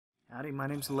Howdy, my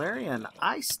name's Larry, and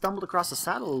I stumbled across a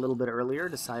saddle a little bit earlier,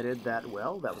 decided that,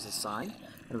 well, that was a sign,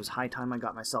 and it was high time I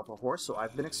got myself a horse, so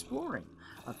I've been exploring.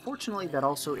 Unfortunately, that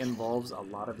also involves a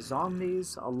lot of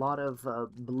zombies, a lot of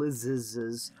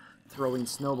blizzes throwing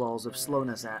snowballs of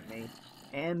slowness at me,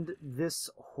 and this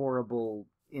horrible,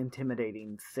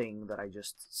 intimidating thing that I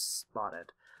just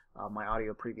spotted. My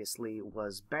audio previously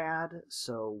was bad,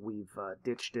 so we've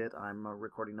ditched it. I'm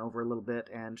recording over a little bit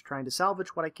and trying to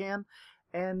salvage what I can.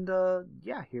 And,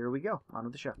 yeah, here we go. On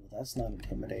with the show. That's not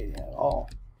intimidating at all.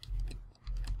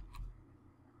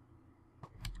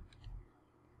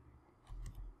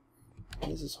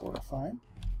 This is horrifying.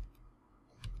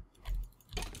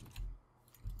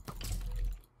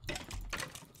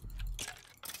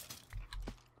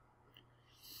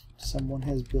 Someone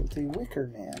has built a wicker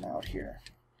man out here.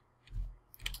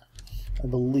 I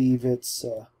believe it's,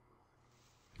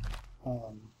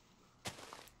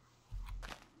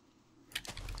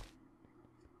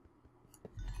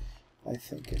 I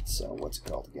think it's, what's it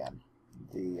called again?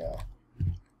 The,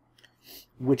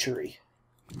 witchery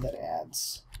that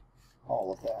adds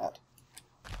all of that.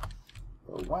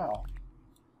 Oh, wow.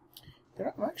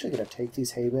 I'm actually going to take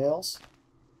these hay bales,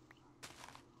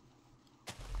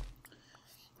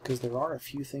 because there are a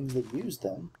few things that use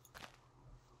them,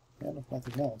 and if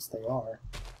nothing else, they are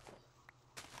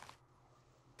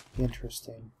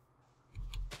interesting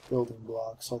building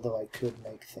blocks, although I could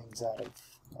make things out of,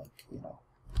 like, you know,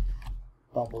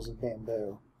 bundles of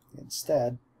bamboo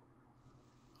instead.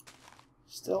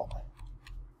 Still,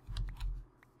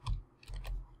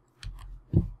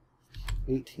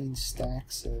 18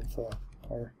 stacks of,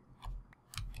 or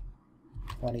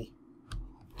 20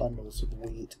 bundles of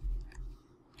wheat.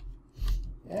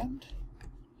 And,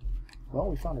 well,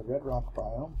 we found a red rock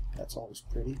biome. That's always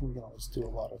pretty. We can always do a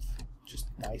lot of just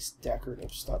nice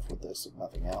decorative stuff with this, if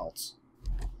nothing else.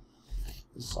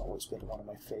 This has always been one of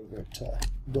my favorite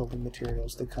building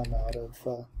materials that come out of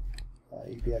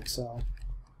EBXL.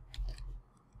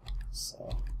 So,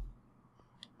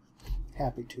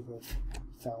 happy to have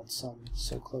found some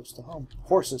so close to home.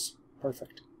 Horses,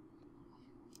 perfect.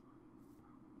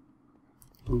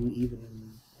 Ooh,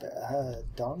 even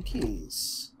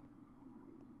donkeys.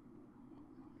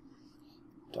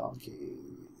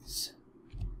 Donkeys.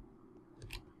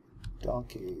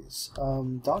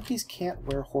 Donkeys can't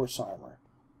wear horse armor,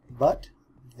 but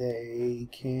they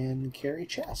can carry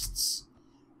chests,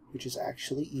 which is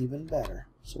actually even better.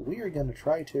 So we are going to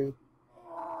try to...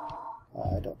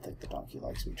 I don't think the donkey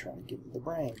likes me trying to give him the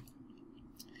brain.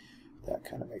 That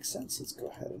kind of makes sense. Let's go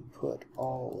ahead and put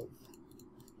all of...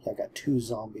 Yeah, I got 2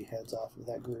 zombie heads off of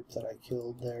that group that I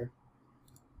killed there.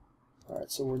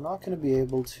 Alright, so we're not going to be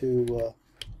able to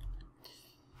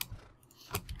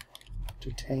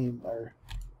tame our...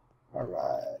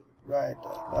 Alright, right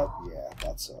up. Yeah,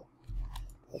 that's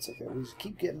okay. We just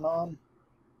keep getting on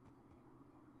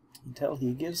until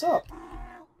he gives up.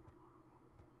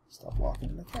 Stop walking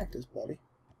in the cactus, buddy.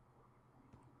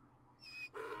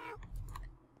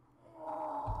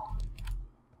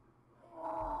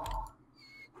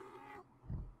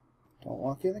 Don't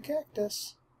walk in the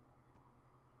cactus.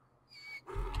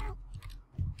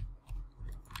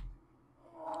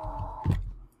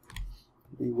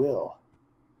 We will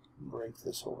break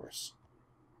this horse.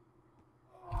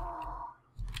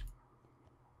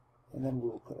 And then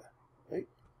we'll put a... Wait.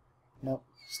 Nope,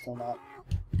 still not.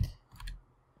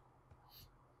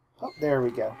 Oh, there we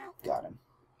go. Got him.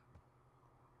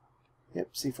 Yep,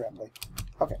 see friendly.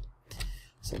 Okay.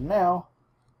 So now,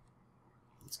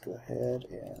 let's go ahead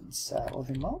and saddle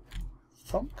him up.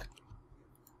 Thunk.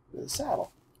 With a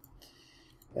saddle.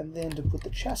 And then to put the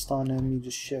chest on him, you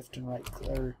just shift and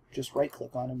just right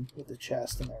click on him with the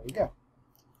chest, and there we go.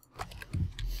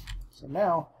 So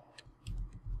now,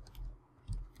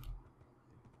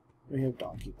 we have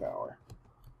donkey power.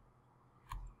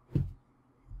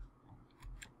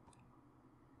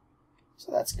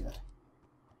 So that's good.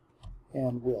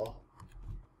 And we'll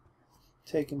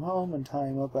take him home and tie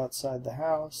him up outside the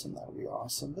house, and that'll be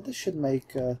awesome. But this should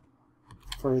make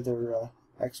further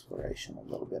exploration a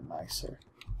little bit nicer.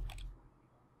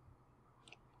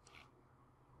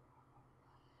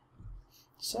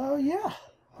 So yeah,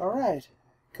 alright.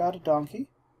 Got a donkey.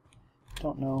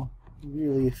 Don't know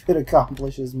really if it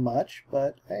accomplishes much,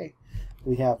 but hey,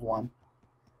 we have one.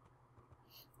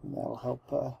 And that'll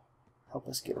help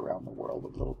us get around the world a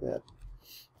little bit.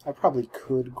 I probably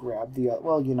could grab the other...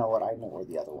 Well, you know what? I know where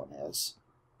the other one is.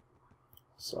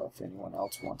 So if anyone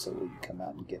else wants it, we can come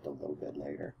out and get it a little bit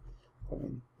later. I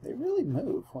mean, they really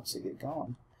move once they get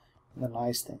going. And the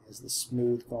nice thing is the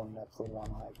smooth going up the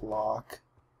one high block.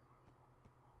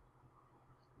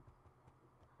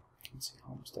 can see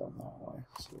homes down that way.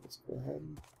 So let's go ahead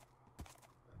and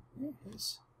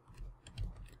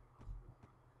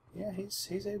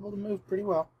he's able to move pretty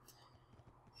well.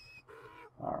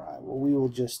 Alright, well we will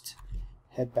just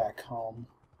head back home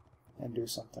and do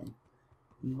something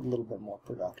a little bit more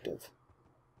productive.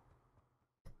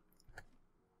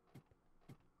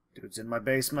 Dude's in my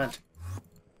basement.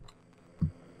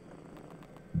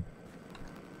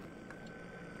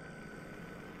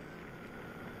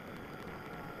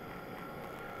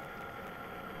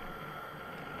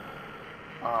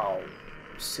 Oh,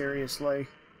 seriously?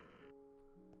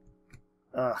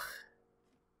 Ugh.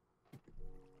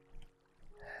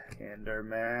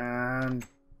 Enderman.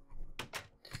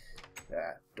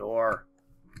 That door.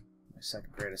 My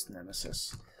second greatest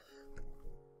nemesis.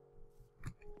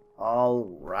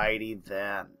 Alrighty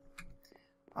then.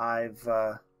 I've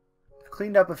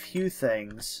cleaned up a few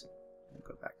things. I'll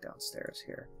go back downstairs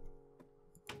here.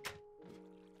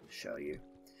 Show you.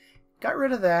 Got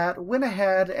rid of that, went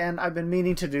ahead, and I've been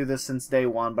meaning to do this since day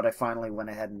one, but I finally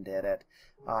went ahead and did it.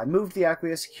 I moved the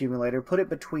aqueous accumulator, put it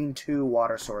between two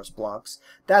water source blocks.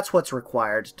 That's what's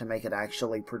required to make it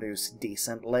actually produce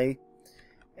decently.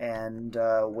 And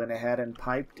went ahead and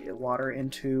piped water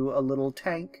into a little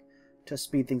tank to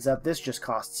speed things up. This just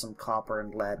costs some copper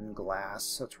and lead and glass,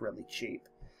 so it's really cheap.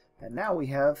 And now we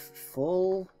have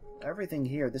full everything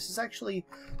here. This is actually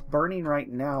burning right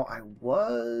now. I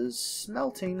was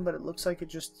smelting, but it looks like it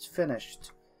just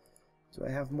finished. Do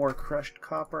I have more crushed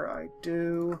copper? I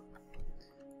do.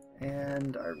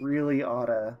 And I really ought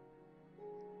to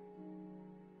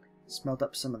smelt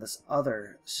up some of this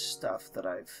other stuff that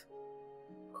I've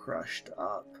crushed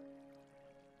up.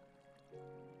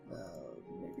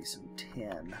 Maybe some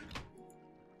tin,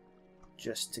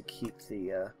 just to keep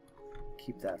the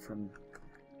keep that from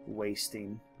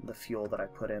wasting the fuel that I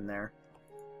put in there.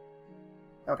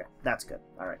 Okay, that's good.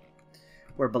 All right,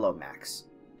 we're below max.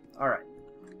 All right.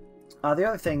 The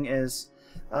other thing is,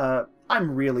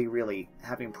 I'm really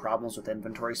having problems with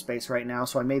inventory space right now.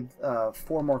 So I made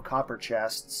 4 more copper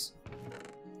chests.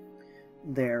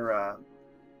 They're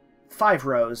 5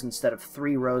 rows instead of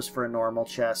 3 rows for a normal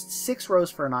chest, 6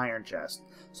 rows for an iron chest.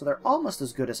 So they're almost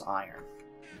as good as iron.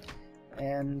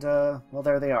 And, well,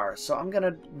 there they are. So I'm going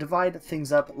to divide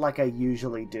things up like I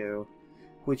usually do,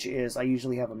 which is I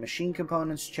usually have a machine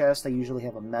components chest, I usually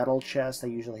have a metal chest, I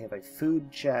usually have a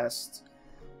food chest,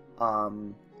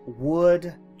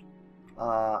 wood.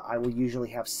 I will usually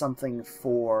have something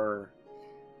for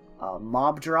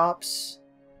mob drops,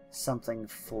 something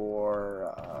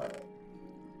for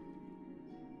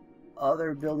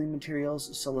other building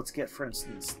materials. So let's get, for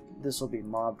instance, this will be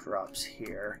mob drops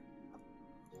here.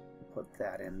 Put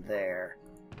that in there.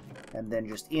 And then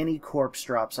just any corpse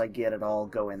drops I get, it all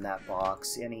go in that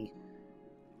box. Any...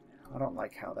 I don't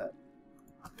like how that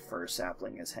fir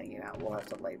sapling is hanging out. We'll have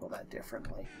to label that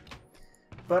differently.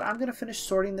 But I'm going to finish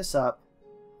sorting this up,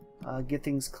 get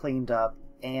things cleaned up,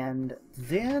 and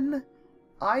then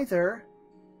either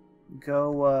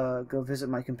go visit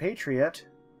my compatriot,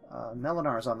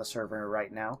 Melinar's on the server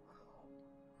right now,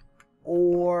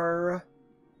 or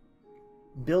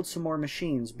build some more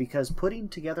machines, because putting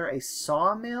together a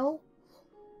sawmill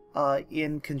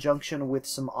in conjunction with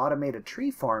some automated tree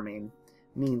farming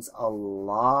means a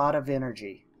lot of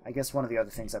energy. I guess one of the other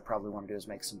things I probably want to do is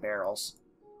make some barrels.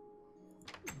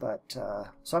 But,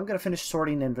 so I'm going to finish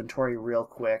sorting inventory real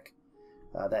quick.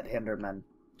 That Enderman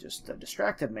just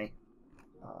distracted me.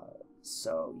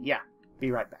 So, yeah,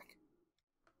 be right back.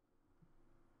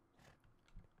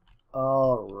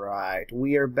 Alright,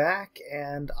 we are back,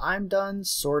 and I'm done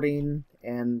sorting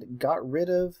and got rid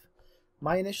of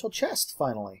my initial chest,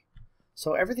 finally.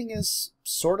 So everything is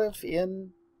sort of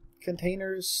in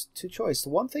containers to choice. The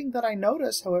one thing that I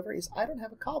noticed, however, is I don't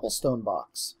have a cobblestone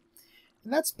box.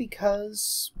 And that's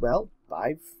because, well,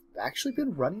 I've actually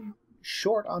been running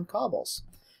short on cobbles.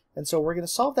 And so we're going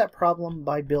to solve that problem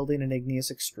by building an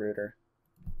igneous extruder,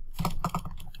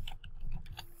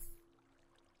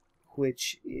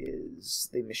 which is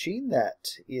the machine that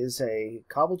is a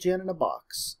cobble gen in a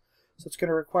box. So it's going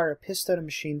to require a piston, a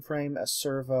machine frame, a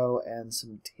servo, and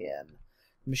some tin.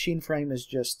 The machine frame is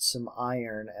just some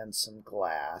iron and some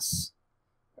glass,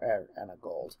 and a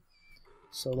gold.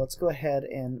 So let's go ahead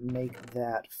and make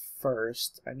that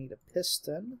first. I need a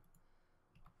piston.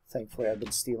 Thankfully, I've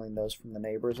been stealing those from the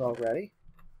neighbors already.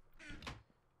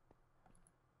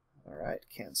 Alright,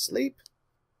 can't sleep.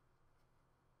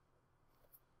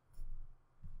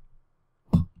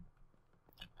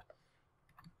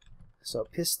 So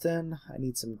piston, I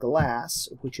need some glass,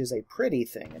 which is a pretty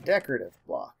thing, a decorative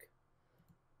block.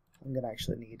 I'm going to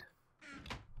actually need...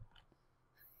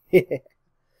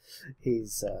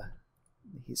 He's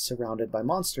he's surrounded by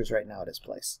monsters right now at his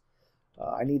place.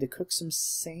 I need to cook some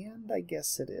sand, I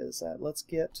guess it is. Let's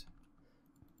get...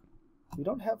 We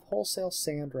don't have wholesale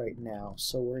sand right now,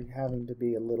 so we're having to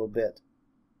be a little bit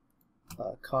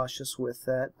cautious with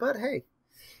that. But hey,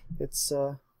 it's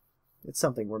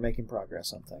something. We're making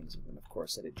progress on things. And of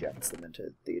course it ejects them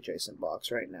into the adjacent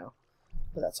box right now.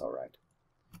 But that's alright.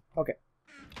 Okay.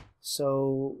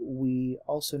 So we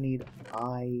also need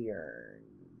iron.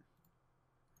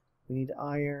 We need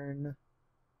iron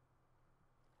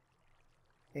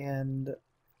and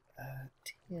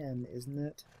 10, isn't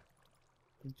it?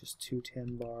 I think just 2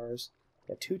 10 bars.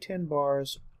 Yeah, 2 10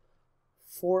 bars,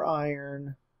 4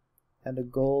 iron, and a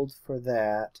gold for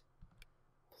that.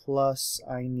 Plus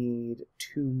I need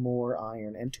 2 more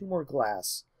iron and 2 more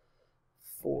glass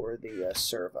for the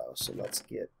servo. So let's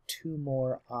get 2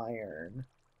 more iron.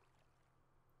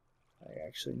 I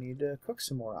actually need to cook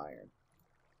some more iron.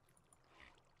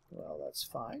 Well, that's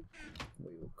fine.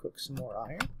 We will cook some more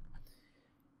iron.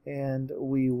 And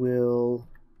we will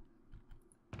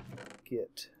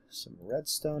get some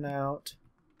redstone out.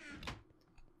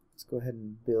 Let's go ahead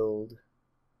and build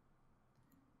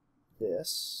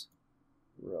this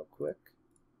real quick.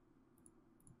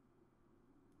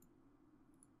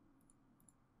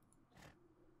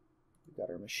 We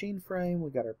got our machine frame, we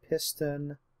got our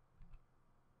piston.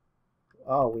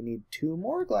 Oh, we need 2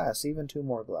 more glass, even 2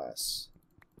 more glass.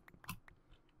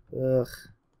 Ugh.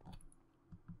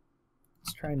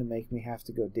 It's trying to make me have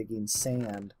to go digging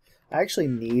sand. I actually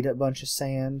need a bunch of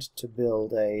sand to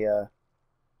build a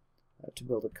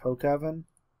coke oven,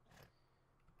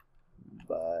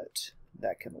 but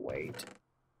that can wait.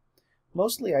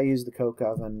 Mostly I use the coke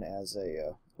oven as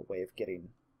a way of getting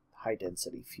high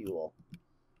density fuel,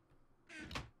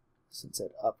 since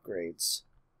it upgrades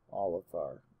all of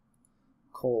our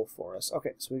coal for us.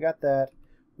 Okay, so we got that.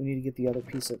 We need to get the other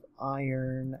piece of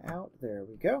iron out. There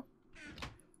we go.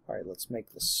 Alright, let's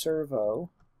make the servo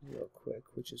real quick,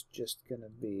 which is just going to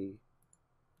be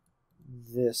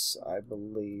this, I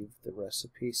believe the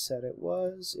recipe said it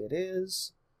was. It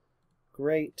is.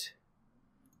 Great.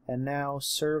 And now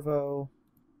servo,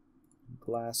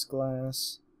 glass,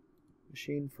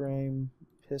 machine frame,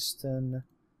 piston,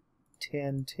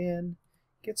 tin,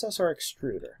 gets us our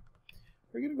extruder.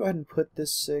 We're going to go ahead and put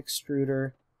this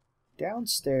extruder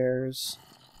downstairs.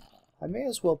 I may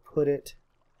as well put it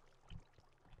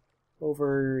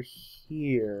over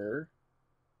here.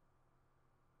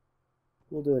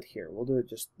 We'll do it here. We'll do it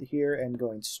just here and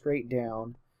going straight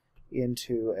down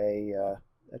into a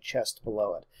chest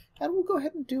below it. And we'll go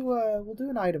ahead and do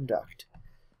an item duct,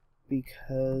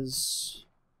 because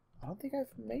I don't think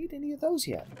I've made any of those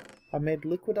yet. I made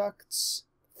liquiducts,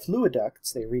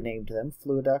 fluiducts, they renamed them,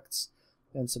 fluiducts,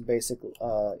 and some basic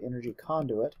energy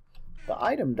conduit. The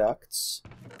item ducts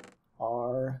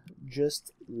are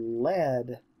just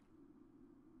lead.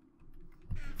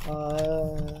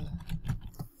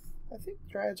 I think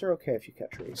dryads are okay if you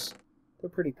cut trees. They're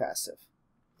pretty passive.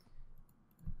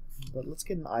 But let's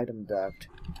get an item duct,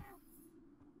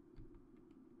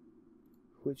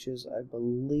 which is, I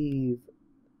believe,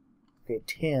 okay,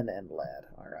 tin and lead.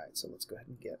 Alright, so let's go ahead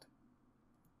and get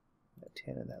that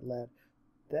tin and that lead.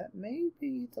 That may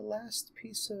be the last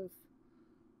piece of...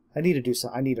 I need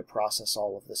to process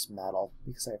all of this metal,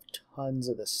 because I have tons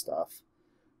of this stuff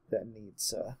that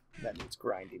needs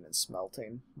grinding and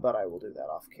smelting, but I will do that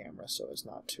off camera so as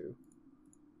not to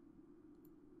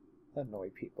annoy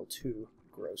people too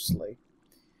grossly.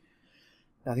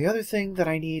 Now the other thing that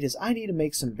I need is I need to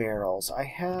make some barrels. I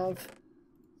have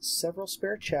several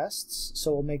spare chests,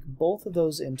 so we'll make both of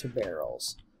those into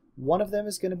barrels. One of them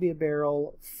is going to be a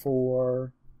barrel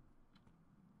for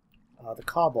the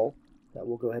cobble that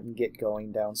we'll go ahead and get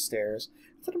going downstairs.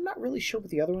 But I'm not really sure what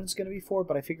the other one's going to be for,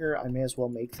 but I figure I may as well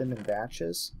make them in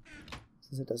batches,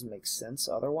 since it doesn't make sense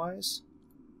otherwise.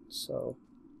 So,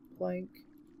 plank,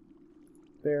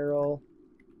 barrel,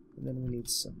 and then we need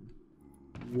some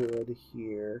wood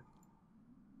here.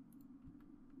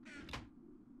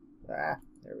 Ah,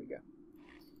 there we go.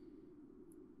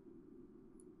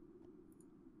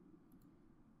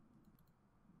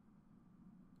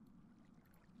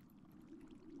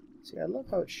 See, I love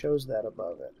how it shows that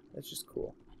above it. It's just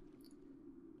cool.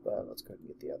 But let's go ahead and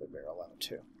get the other barrel out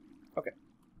too. Okay.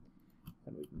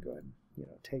 And we can go ahead and,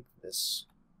 take this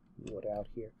wood out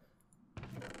here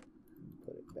and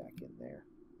put it back in there.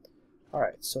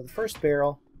 Alright, so the first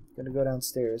barrel is going to go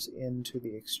downstairs into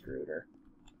the extruder.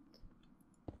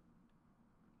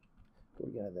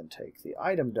 We're going to then take the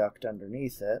item duct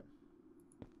underneath it.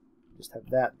 Just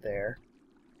have that there.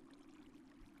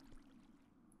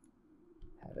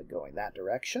 Have it going that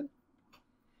direction.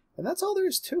 And that's all there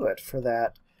is to it for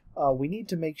that. We need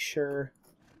to make sure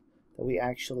that we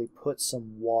actually put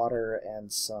some water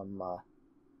and some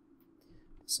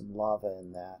lava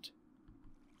in that.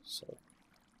 So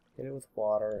hit it with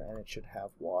water, and it should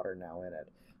have water now in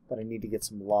it. But I need to get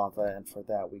some lava, and for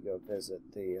that we go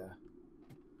visit the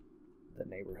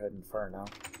neighborhood inferno.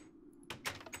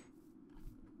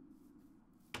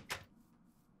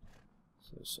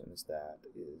 So as soon as that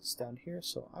is down here,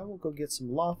 so I will go get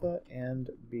some lava and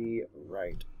be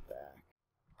right back.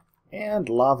 And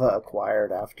lava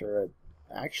acquired after a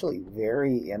actually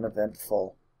very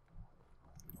uneventful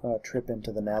trip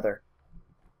into the nether.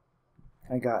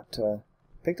 I got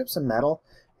picked up some metal,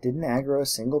 didn't aggro a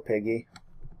single piggy,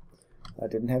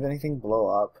 didn't have anything blow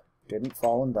up, didn't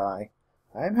fall and die.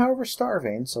 I am, however,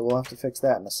 starving, so we'll have to fix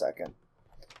that in a second.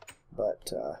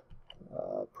 But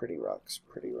pretty rocks,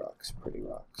 pretty rocks, pretty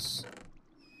rocks.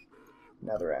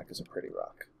 Netherrack is a pretty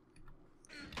rock.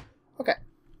 Okay,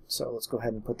 so let's go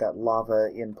ahead and put that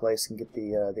lava in place and get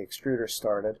the extruder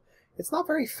started. It's not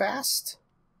very fast,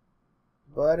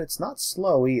 but it's not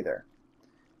slow either.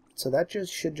 So that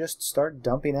should just start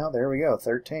dumping out. There we go,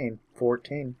 13,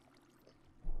 14,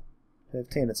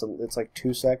 15. It's like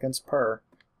 2 seconds per.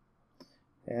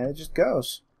 And it just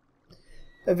goes.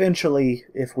 Eventually,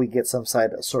 if we get some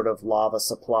sort of lava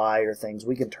supply or things,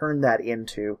 we can turn that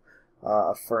into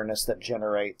a furnace that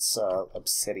generates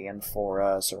obsidian for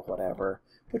us or whatever,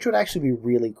 which would actually be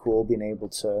really cool, being able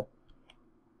to,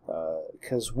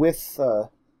 because with,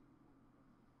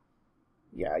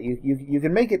 yeah, you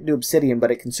can make it do obsidian, but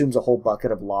it consumes a whole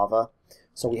bucket of lava,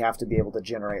 so we have to be able to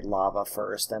generate lava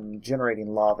first, and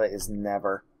generating lava is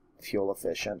never fuel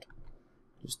efficient.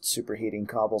 Just superheating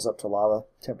cobbles up to lava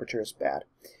temperature is bad.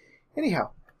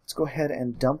 Anyhow, let's go ahead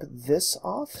and dump this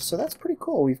off. So that's pretty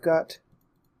cool. We've got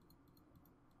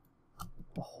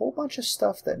a whole bunch of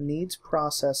stuff that needs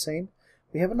processing.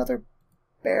 We have another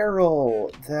barrel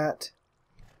that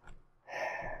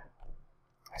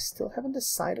I still haven't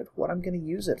decided what I'm going to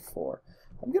use it for.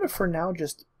 I'm going to, for now,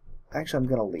 just... Actually, I'm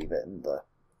going to leave it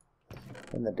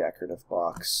in the decorative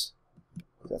box.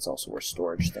 That's also where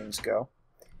storage things go.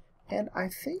 And I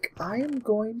think I am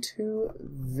going to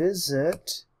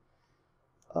visit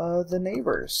the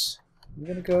neighbors. I'm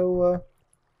going to go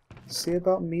see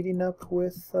about meeting up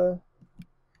with Mr.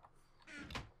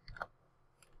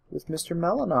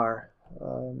 Melinar,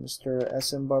 Mr.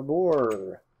 S.M.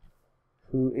 Barbour,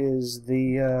 who is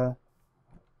the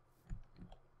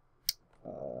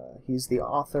he's the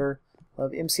author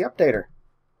of MC Updater,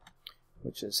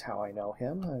 which is how I know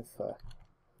him. I've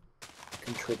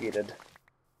contributed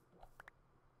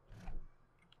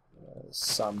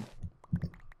some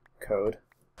code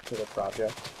to the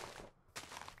project.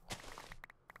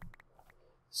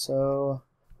 So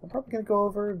I'm probably going to go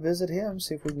over, visit him,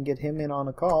 see if we can get him in on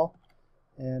a call,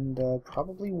 and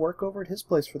probably work over at his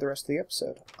place for the rest of the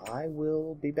episode. I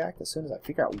will be back as soon as I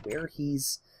figure out where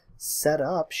he's set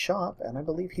up shop, and I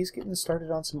believe he's getting started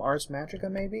on some Ars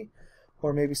Magica maybe,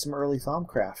 or maybe some early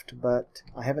Thaumcraft, but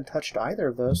I haven't touched either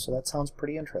of those, so that sounds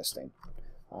pretty interesting.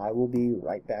 I will be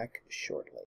right back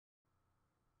shortly.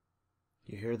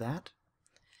 You hear that?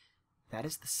 That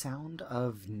is the sound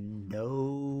of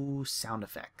no sound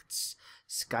effects.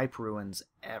 Skype ruins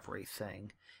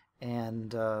everything.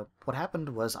 And what happened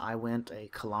was I went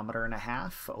 1.5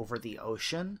 kilometers over the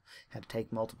ocean, had to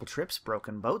take multiple trips,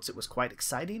 broken boats. It was quite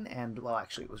exciting, and, well,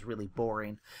 actually it was really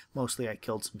boring. Mostly I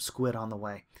killed some squid on the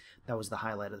way. That was the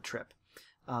highlight of the trip.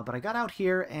 But I got out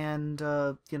here and,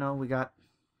 you know, we got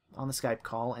on the Skype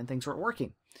call and things weren't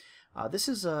working. This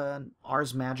is an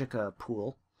Ars Magica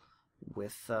pool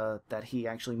with that he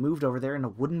actually moved over there in a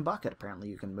wooden bucket. Apparently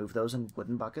you can move those in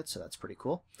wooden buckets, so that's pretty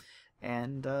cool.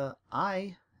 And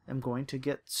I am going to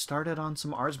get started on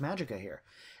some Ars Magica here.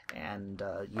 And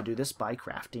you do this by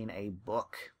crafting a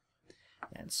book.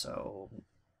 And so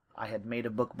I had made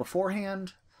a book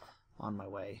beforehand on my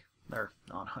way, or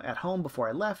at home before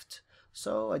I left,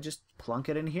 so I just plunk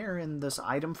it in here in this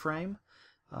item frame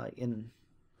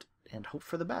and hope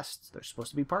for the best. There's supposed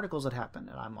to be particles that happen,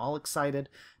 and I'm all excited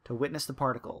to witness the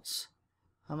particles.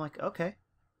 I'm like, okay,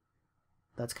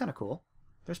 that's kind of cool.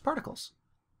 There's particles.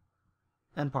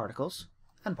 And particles.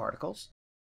 And particles.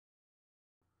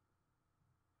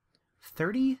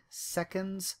 30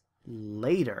 seconds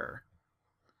later,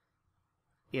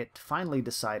 it finally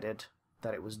decided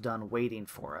that it was done waiting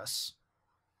for us.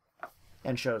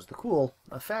 And shows the cool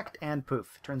effect, and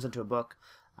poof, it turns into a book.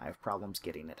 I have problems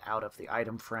getting it out of the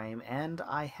item frame, and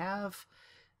I have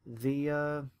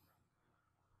the,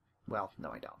 well,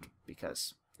 no I don't,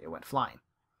 because it went flying.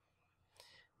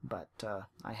 But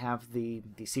I have the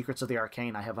Secrets of the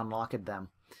Arcane. I have unlocked them,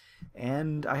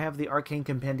 and I have the Arcane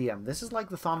Compendium. This is like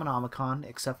the Thaumonomicon,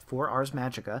 except for Ars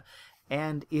Magica,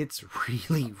 and it's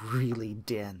really, really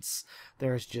dense.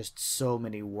 There's just so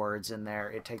many words in there.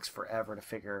 It takes forever to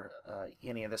figure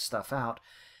any of this stuff out.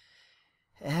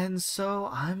 And so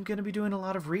I'm going to be doing a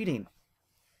lot of reading.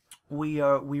 We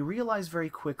realize very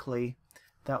quickly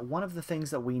that one of the things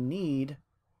that we need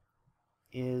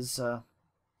is,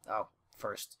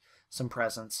 first, some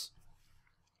presents.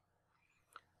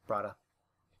 Brought a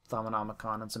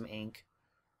Thaumonomicon and some ink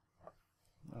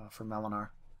for Melinar.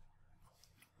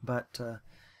 But,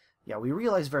 yeah, we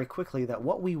realize very quickly that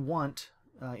what we want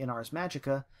in Ars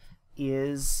Magica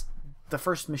is the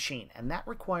first machine, and that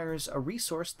requires a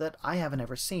resource that I haven't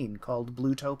ever seen called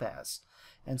Blue Topaz.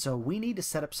 And so we need to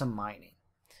set up some mining.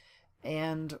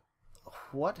 And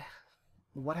what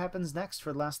happens next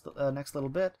for the next little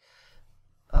bit?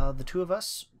 The two of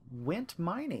us went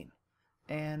mining,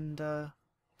 and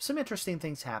some interesting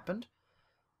things happened.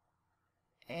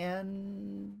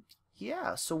 And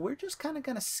yeah, so we're just kind of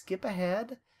going to skip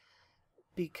ahead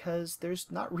because there's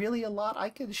not really a lot I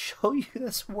can show you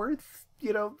that's worth,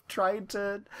 trying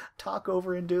to talk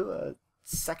over and do a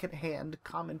second-hand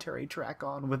commentary track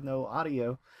on with no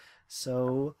audio.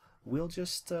 So we'll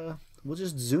just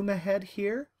zoom ahead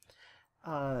here,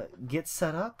 get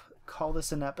set up, call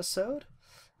this an episode.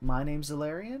 My name's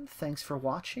Ilarion. Thanks for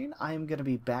watching. I am going to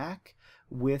be back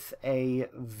with a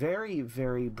very,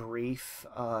 very brief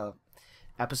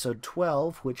episode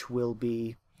 12, which will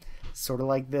be sort of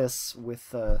like this,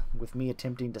 with me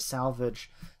attempting to salvage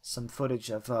some footage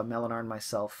of Melinar and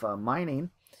myself mining,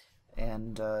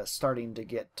 and starting to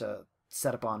get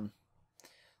set up on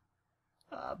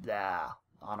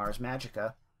Ars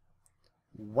Magica.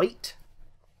 Wait,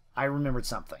 I remembered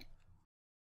something.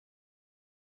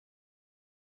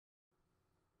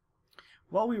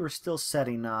 While we were still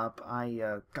setting up,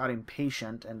 I got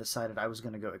impatient and decided I was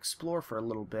going to go explore for a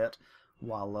little bit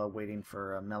while waiting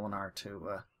for Melinar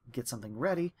to get something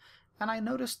ready, and I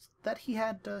noticed that he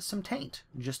had some taint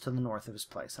just to the north of his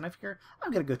place, and I figured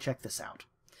I'm going to go check this out.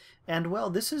 And well,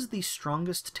 this is the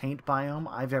strongest taint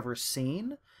biome I've ever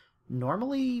seen.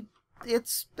 Normally,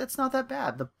 it's not that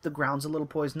bad. The ground's a little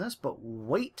poisonous, but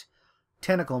wait,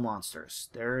 tentacle monsters.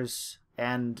 There's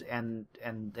and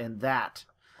that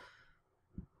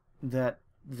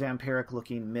vampiric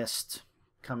looking mist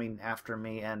coming after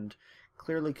me, and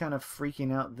clearly kind of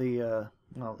freaking out the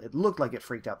well, it looked like it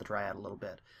freaked out the Dryad a little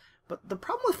bit. But the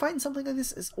problem with fighting something like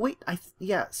this is,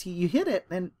 see, you hit it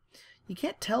and you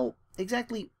can't tell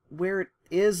exactly where it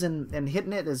is, and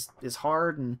hitting it is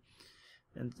hard, and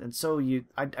so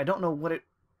I don't know what it,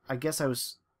 I guess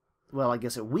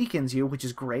it weakens you, which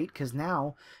is great, because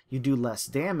now you do less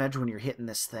damage when you're hitting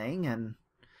this thing, and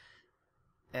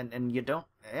you don't,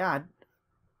 and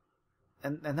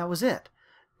that was it.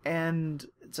 And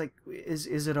it's like,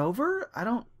 is it over? I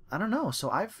don't know. So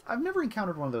I've never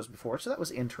encountered one of those before, so that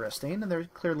was interesting, and there's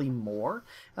clearly more,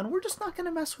 and we're just not going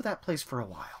to mess with that place for a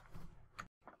while.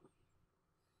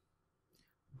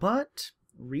 But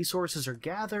resources are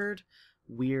gathered.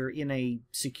 We're in a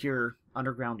secure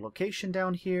underground location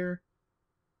down here.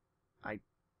 I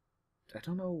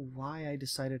don't know why I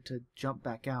decided to jump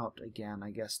back out again. I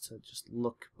guess to just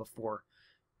look before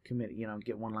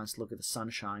get one last look at the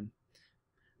sunshine.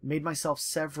 Made myself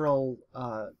several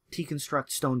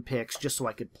T-construct stone picks just so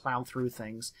I could plow through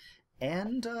things.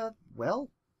 And, well,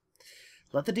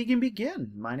 let the digging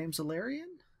begin. My name's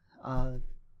Ilarion.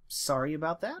 Sorry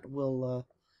about that. We'll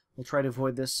try to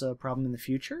avoid this problem in the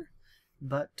future.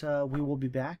 But we will be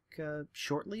back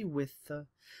shortly with the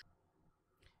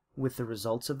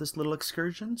results of this little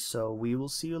excursion. So we will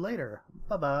see you later.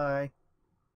 Bye-bye.